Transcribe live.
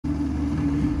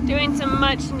Doing some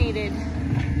much needed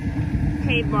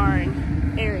hay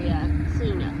barn area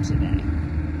cleanup today.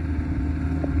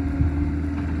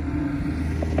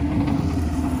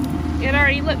 It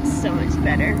already looks so much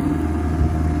better.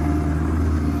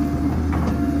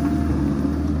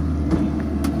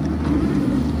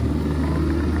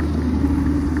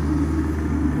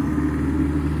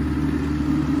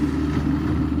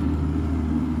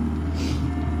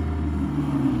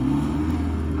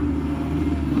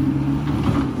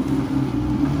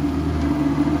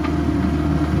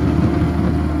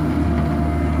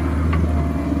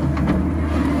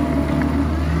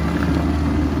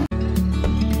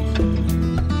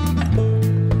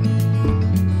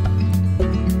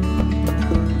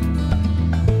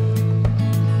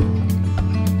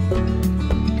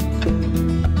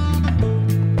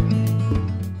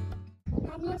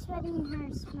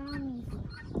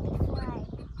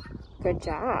 Good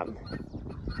job.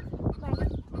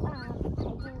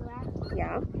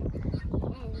 Yeah.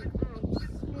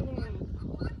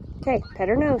 Okay, pet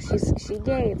her nose. She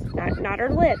gave. Not her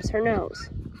lips, her nose.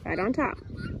 Right on top.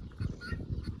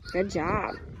 Good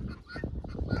job.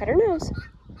 Pet her nose.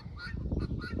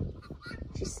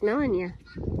 She's smelling you.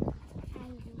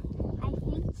 I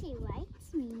think she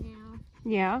likes me now.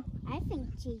 Yeah? I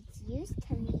think she's used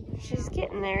to me now. She's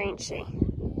getting there, ain't she?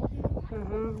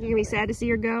 You gonna be sad to see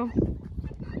her go?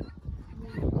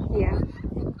 Yeah.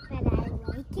 But I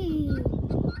like it.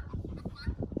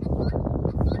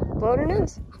 Blow her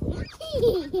nose.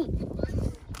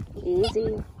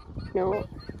 Easy. No.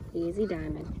 Easy,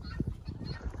 Diamond.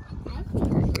 I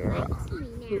think she likes me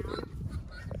now.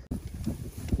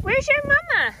 Where's your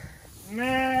mama?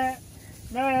 Meh.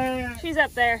 Meh. She's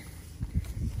up there.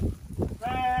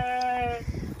 Meh.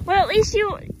 Well, at least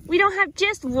we don't have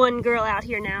just one girl out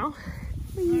here now.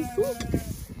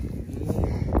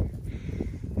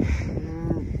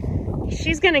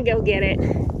 She's gonna go get it.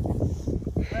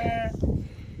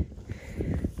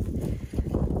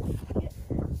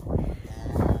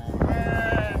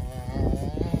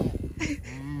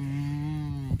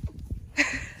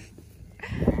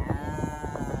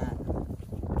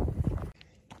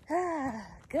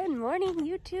 Good morning,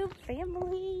 YouTube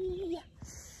family.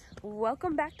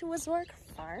 Welcome back to Wieczorek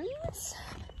Farms.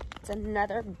 It's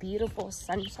another beautiful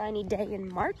sunshiny day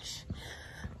in March.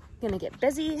 I'm gonna get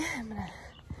busy. I'm gonna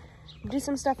do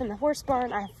some stuff in the horse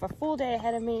barn. I have a full day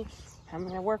ahead of me. I'm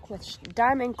gonna work with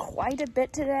Diamond quite a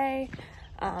bit today,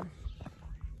 and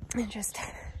just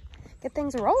get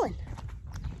things rolling.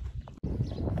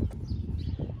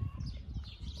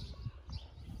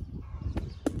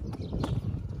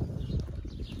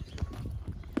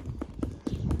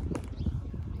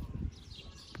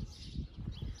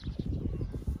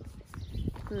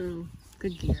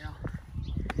 Good girl.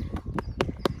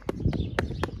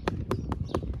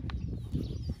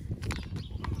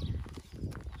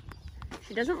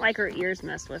 She doesn't like her ears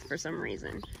messed with for some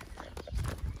reason.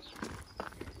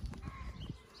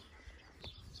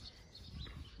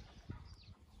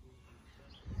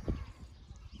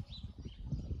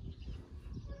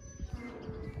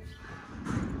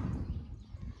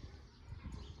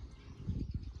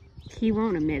 He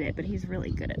won't admit it, but he's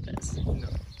really good at this. No.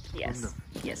 Yes. No.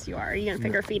 Yes, you are. Are you gonna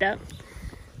pick her feet up?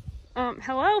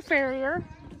 Hello, farrier.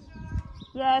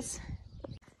 Yes.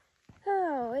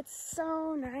 Oh, it's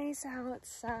so nice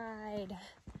outside.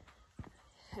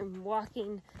 I'm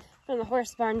walking from the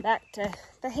horse barn back to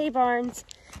the hay barns.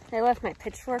 I left my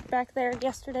pitchfork back there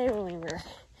yesterday when we were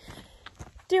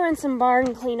doing some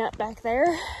barn cleanup back there.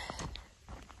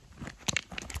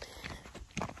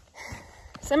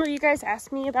 Some of you guys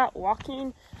asked me about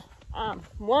walking.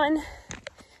 One,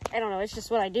 I don't know, it's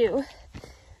just what I do.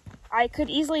 I could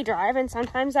easily drive, and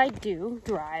sometimes I do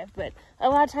drive, but a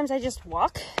lot of times I just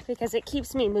walk because it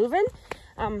keeps me moving.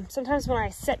 Sometimes when I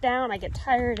sit down, I get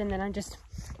tired and then I just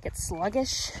get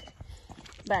sluggish.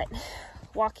 But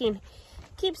walking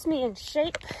keeps me in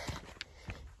shape,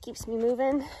 keeps me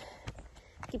moving,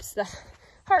 keeps the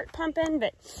heart pumping,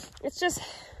 but it's just,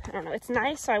 I don't know, it's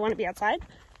nice, so I want to be outside.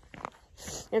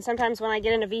 And sometimes when I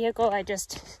get in a vehicle, I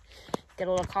just get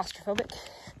a little claustrophobic.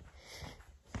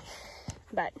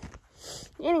 But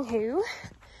anywho,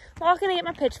 walking to get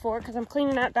my pitchfork because I'm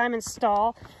cleaning out Diamond's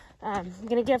stall. I'm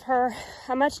gonna give her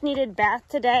a much needed bath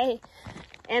today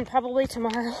and probably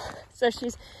tomorrow, so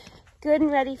she's good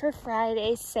and ready for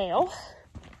Friday's sale.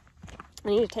 I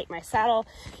need to take my saddle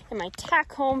and my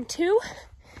tack home too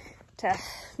to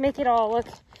make it all look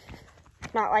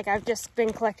not like I've just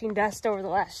been collecting dust over the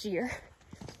last year,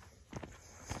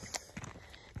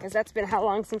 because that's been how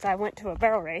long since I went to a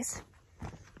barrel race.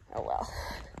 Oh well.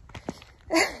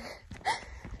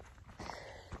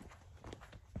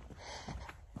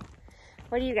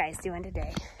 What are you guys doing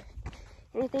today?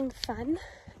 Anything fun?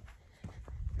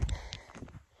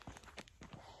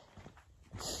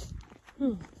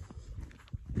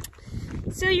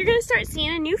 So you're gonna start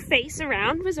seeing a new face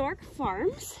around Wieczorek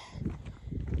Farms.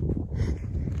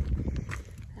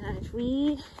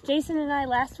 Jason and I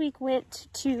last week went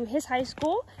to his high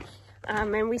school,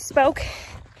 and we spoke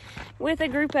with a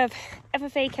group of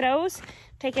FFA kiddos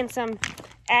taking some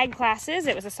ag classes.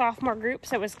 It was a sophomore group,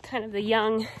 so it was kind of the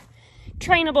young,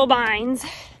 trainable minds,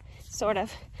 sort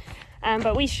of.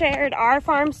 But we shared our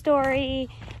farm story,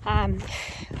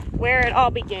 where it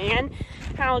all began,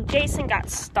 how Jason got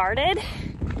started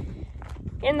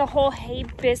in the whole hay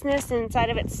business inside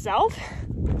of itself.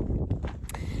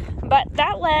 But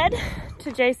that led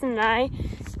to Jason and I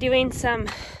doing some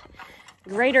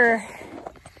greater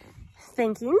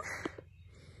thinking,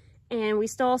 and we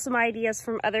stole some ideas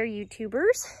from other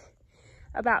YouTubers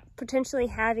about potentially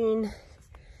having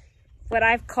what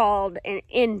I've called an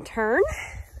intern.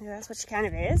 That's what she kind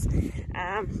of is.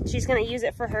 She's going to use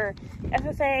it for her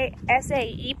FFA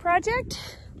SAE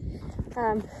project.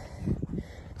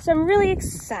 So I'm really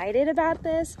excited about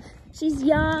this. She's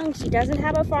young, she doesn't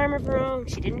have a farm of her own,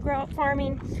 she didn't grow up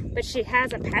farming, but she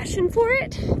has a passion for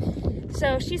it.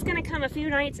 So she's gonna come a few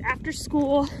nights after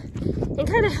school and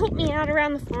kind of help me out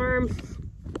around the farm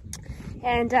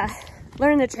and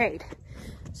learn the trade.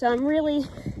 So I'm really,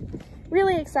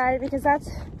 really excited because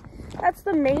that's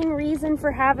the main reason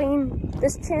for having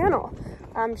this channel.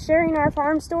 Sharing our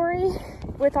farm story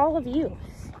with all of you.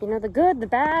 You know, the good, the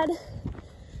bad,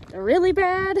 the really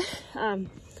bad,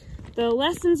 the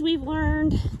lessons we've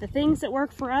learned, the things that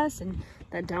work for us and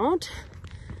that don't.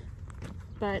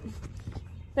 But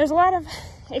there's a lot of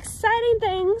exciting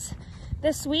things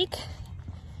this week.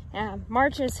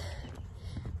 March is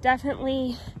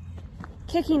definitely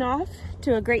kicking off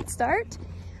to a great start.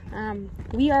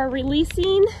 We are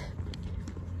releasing,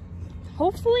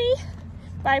 hopefully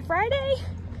by Friday,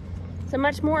 some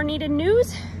much more needed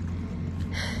news.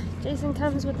 Jason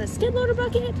comes with a skid loader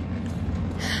bucket.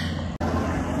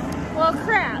 Well,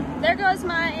 crap, there goes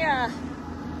my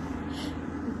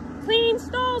cleaning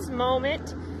stalls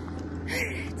moment.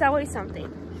 It's always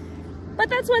something. But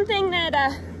that's one thing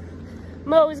that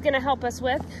Mo is gonna help us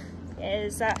with,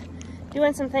 is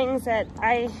doing some things that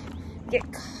I get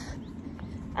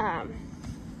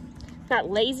not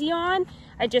lazy on.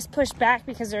 I just push back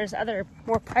because there's other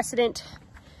more precedent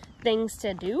things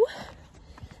to do,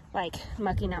 like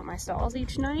mucking out my stalls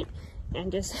each night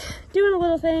and just doing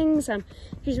little things.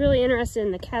 He's really interested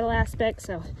in the cattle aspect,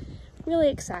 so really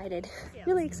excited. Yeah.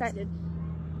 Really excited.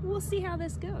 We'll see how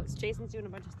this goes. Jason's doing a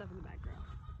bunch of stuff in the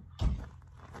background.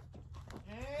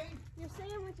 Hey! Your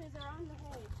sandwiches are on the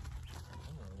hay.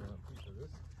 I want a piece of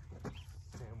this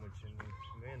sandwich and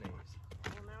mayonnaise.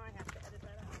 Well, now I have to edit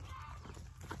that out.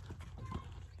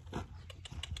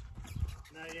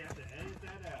 Now you have to edit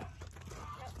that out.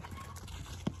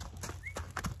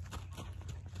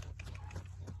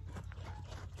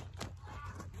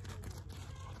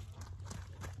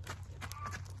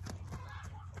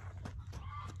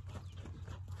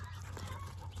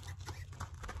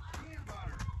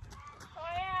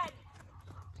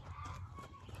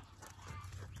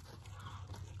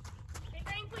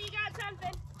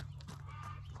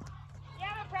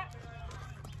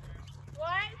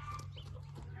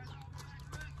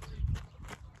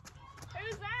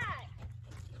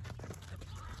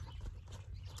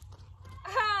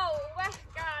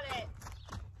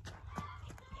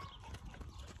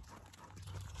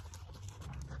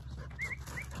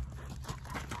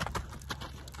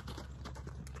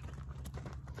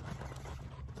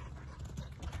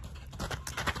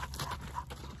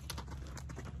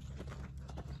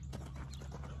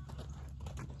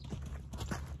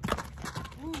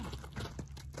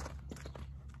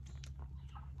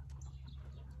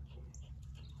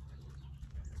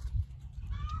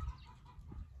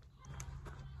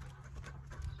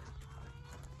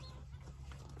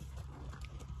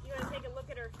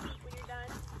 At her feet when you're done.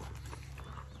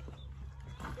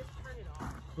 Just turn it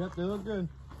off. Yep, they look good.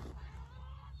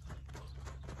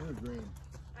 They're green.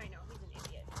 I know, he's an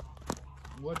idiot.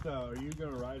 What, are you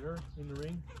going to ride her in the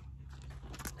ring?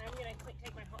 I'm going to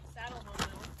take my saddle home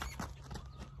now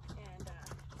and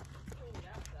clean it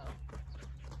up though.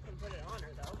 And put it on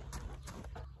her though.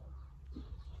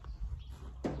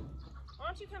 Why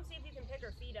don't you come see if you can pick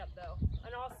her feet up though?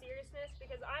 In all seriousness,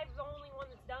 because I'm the only one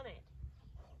that's done it.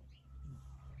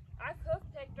 I've hoof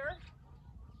picked her.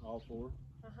 All four?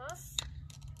 Uh-huh.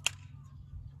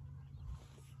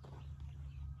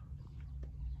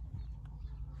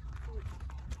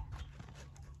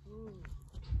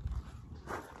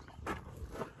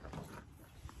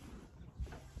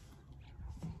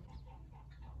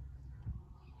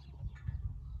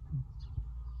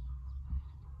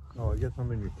 get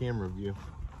some in your camera view. I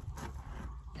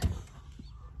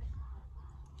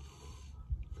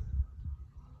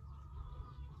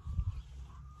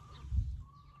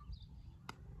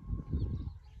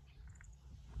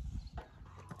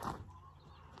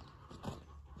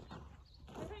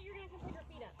thought you were gonna come put your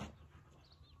feet up.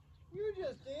 You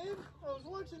just did. I was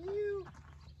watching you.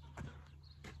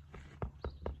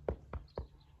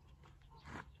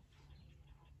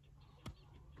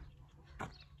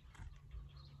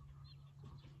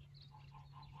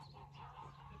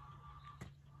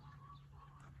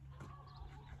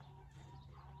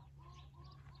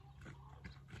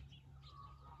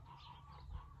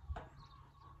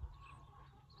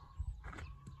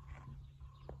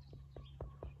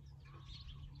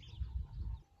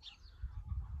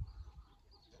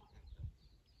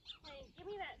 Hey, give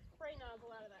me that spray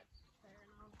nozzle out of that there, and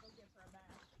I'll go get her a bath.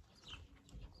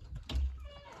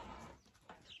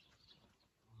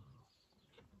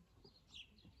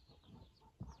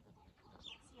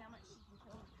 See how much she can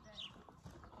kill today.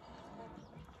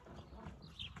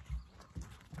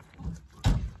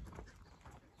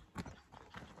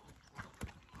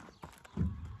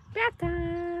 Bath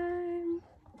time!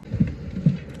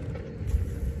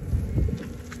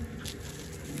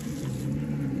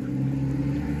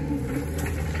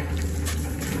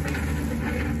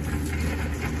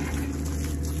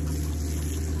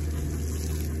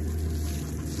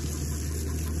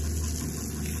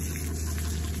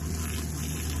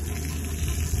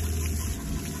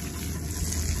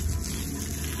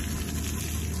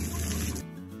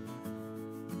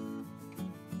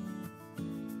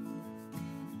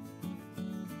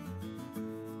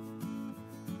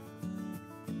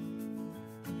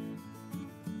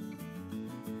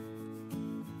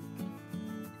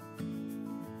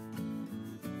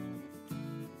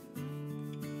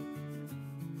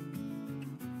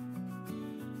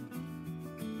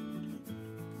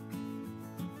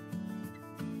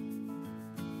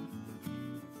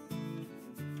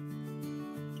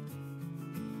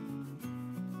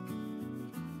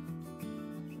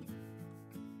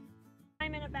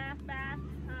 I'm in a bath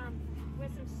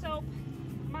with some soap.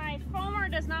 My foamer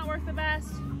does not work the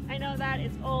best. I know that,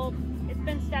 it's old. It's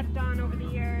been stepped on over the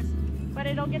years, but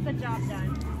it'll get the job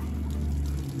done.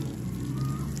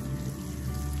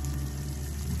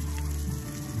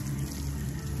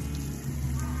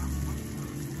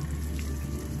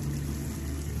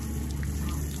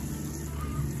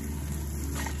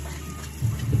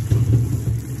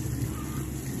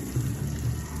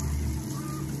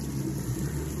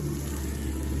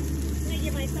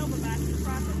 Myself a back to the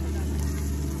process of that.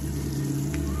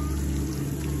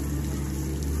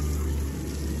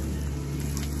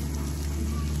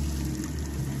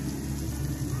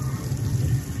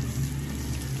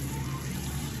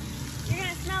 You're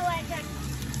gonna smell like a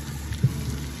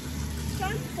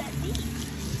sunset beach.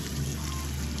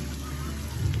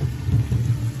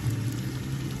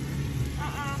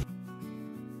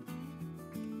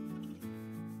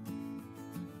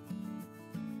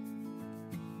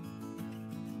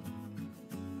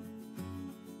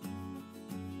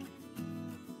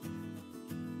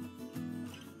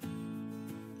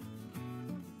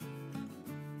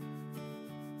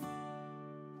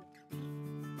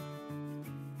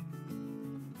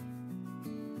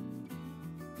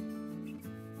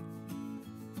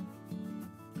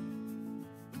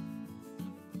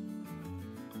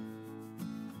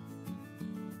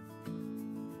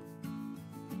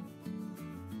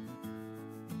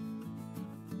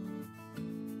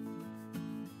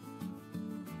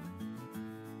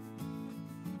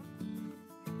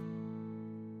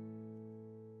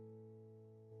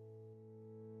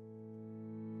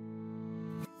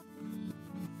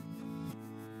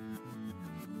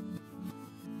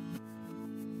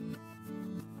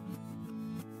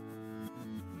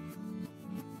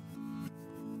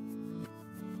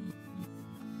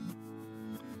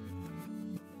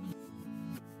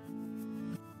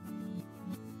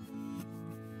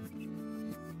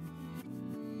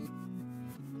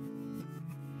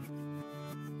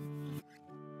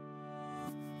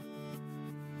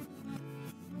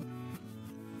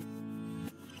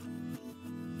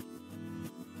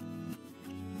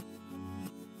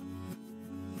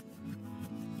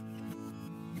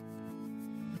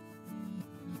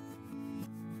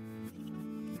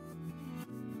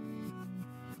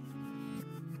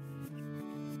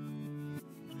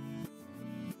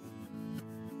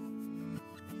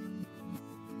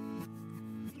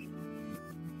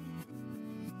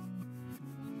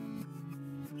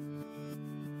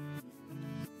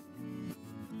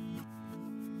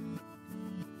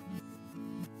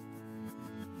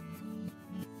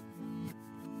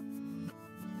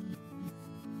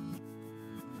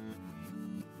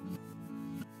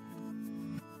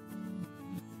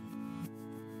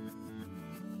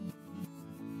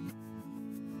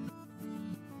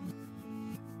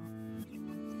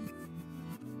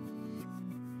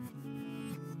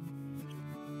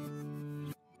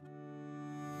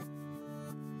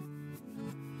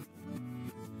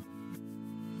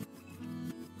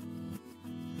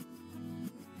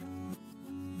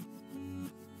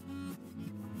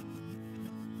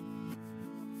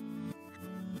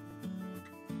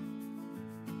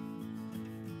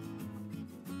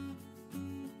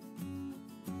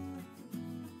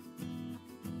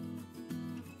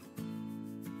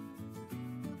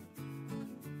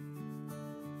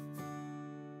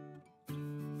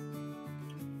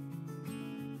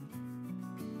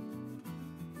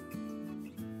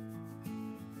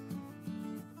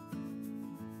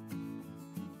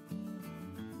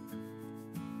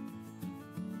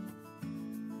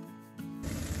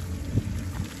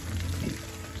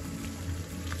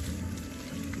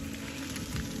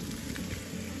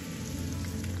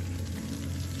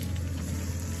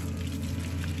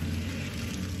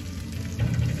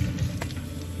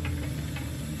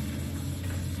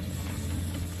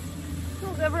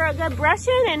 Give her a good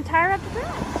brushing and tie her up the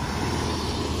grass.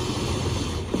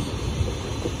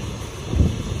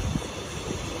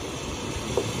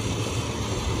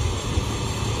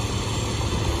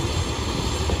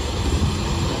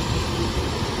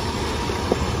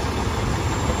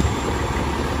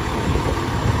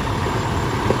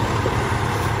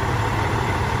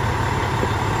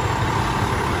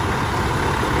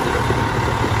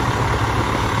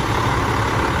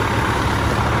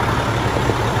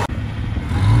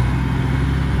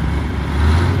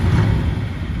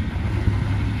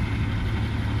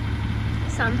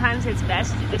 Sometimes it's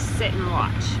best to just sit and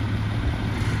watch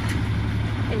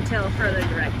until further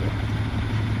directed.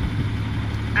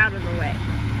 Out of the way.